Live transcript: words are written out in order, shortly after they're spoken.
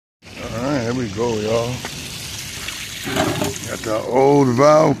There we go, y'all. Got the old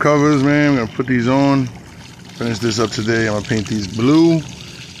valve covers, man. We're gonna put these on. Finish this up today. I'm gonna paint these blue,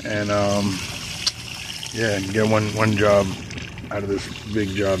 and yeah, get one job out of this big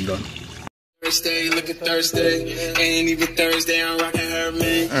job done. Thursday, look at Thursday, ain't even Thursday, I'm rocking her,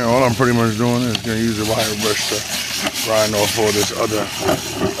 man. And all I'm pretty much doing is gonna use a wire brush to grind off all this other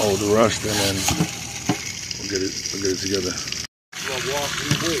old rust, and then we'll get it together.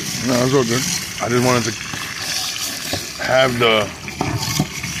 No, it's all good. I just wanted to have the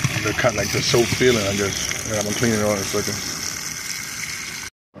kind of like the soap feeling, I guess. Yeah, I'm gonna clean it all in a second.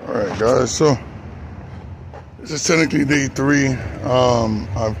 All right, guys. So this is technically day 3.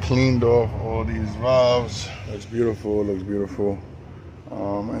 I've cleaned off all these valves. Looks beautiful. Looks beautiful.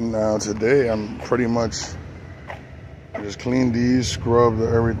 And now today I'm pretty much just cleaned these, scrubbed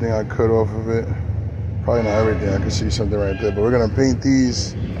everything I cut off of it. Probably not everything. I can see something right there, but we're gonna paint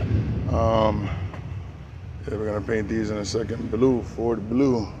these. Yeah, we're gonna paint these in a second. Blue, Ford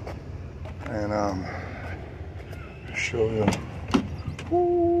blue, and show you.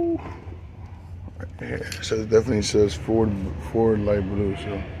 Ooh. Yeah, so it definitely says Ford light blue.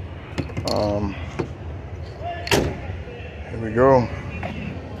 So here we go,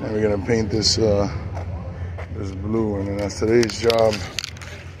 and we're gonna paint this this blue, and then that's today's job.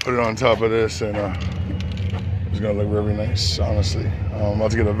 Put it on top of this, and it's gonna look very nice, honestly. I'm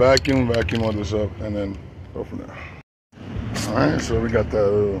about to get a vacuum all this up, and then go from there. All right, so we got that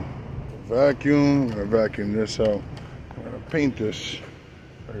little vacuum. We're gonna vacuum this out. We're gonna paint this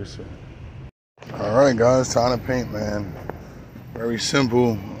very soon. All right, guys, time to paint, man. Very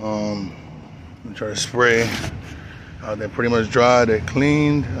simple. I'm gonna try to spray. They're pretty much dry. They're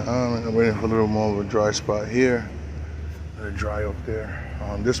cleaned. I'm waiting for a little more of a dry spot here. They're dry up there.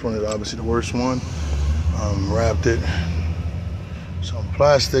 This one is obviously the worst one. Wrapped it. Some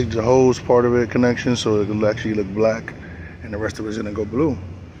plastic, the hose part of it connection, so it will actually look black, and the rest of it is gonna go blue.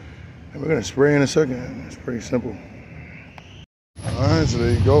 And we're gonna spray in a second. It's pretty simple. All right, so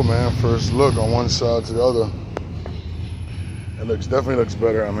there you go, man. First look on one side to the other. It definitely looks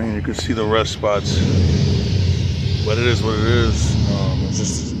better. I mean, you can see the rust spots, but it is what it is. It's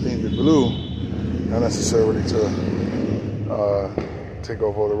just painted blue, not necessarily to take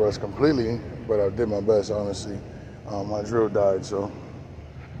off all the rust completely, but I did my best, honestly. My drill died, so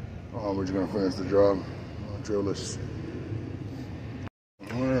we're just gonna finish the job. Drillless.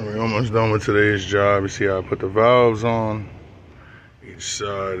 All right, we're almost done with today's job. You see how I put the valves on each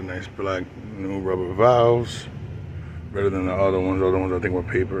side, nice black new rubber valves. Better than the other ones. The other ones I think were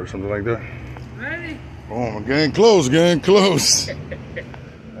paper or something like that. Ready? Boom, I'm getting close. Working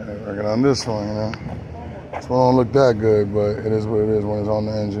on this one, you know. This one don't look that good, but it is what it is. When it's on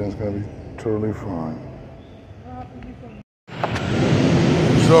the engine, it's gonna be totally fine.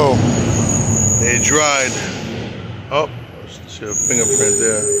 So they dried up. See a fingerprint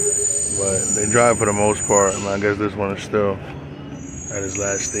there, but they dried for the most part. I mean, I guess this one is still at its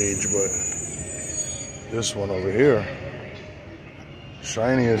last stage, but this one over here,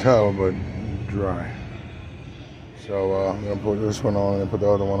 shiny as hell, but dry. So I'm gonna put this one on and put the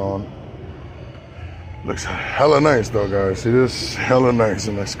other one on. Looks hella nice though, guys. See this? Hella nice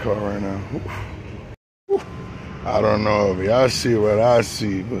in this car right now. Woo. I don't know if y'all see what I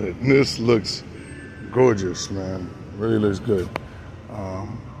see, but this looks gorgeous, man. Really looks good.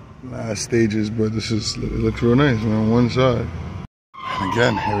 Last stages, but it looks real nice, man, on one side. And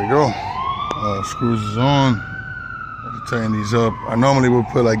again, here we go. Screws is on. I have to tighten these up. I normally would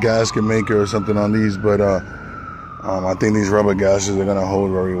put like gasket maker or something on these, but I think these rubber gaskets are gonna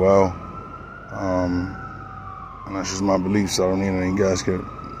hold very well. And that's just my belief, so I don't need any gasket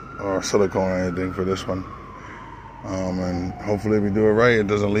or silicone or anything for this one. And hopefully if we do it right, it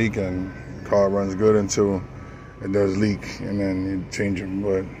doesn't leak and the car runs good until it does leak, and then you change them.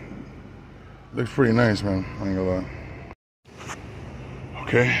 But it looks pretty nice, man. I ain't gonna lie.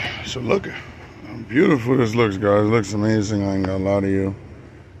 Okay, so look how beautiful this looks, guys. It looks amazing. I ain't gonna lie to you.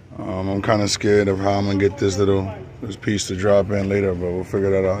 I'm kind of scared of how I'm gonna get this piece to drop in later, but we'll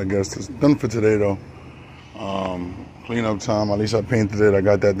figure that out. I guess it's done for today, though. Cleanup time. At least I painted it. I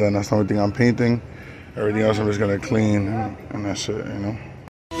got that done. That's the only thing I'm painting. Everything else I'm just gonna clean, and that's it, you know.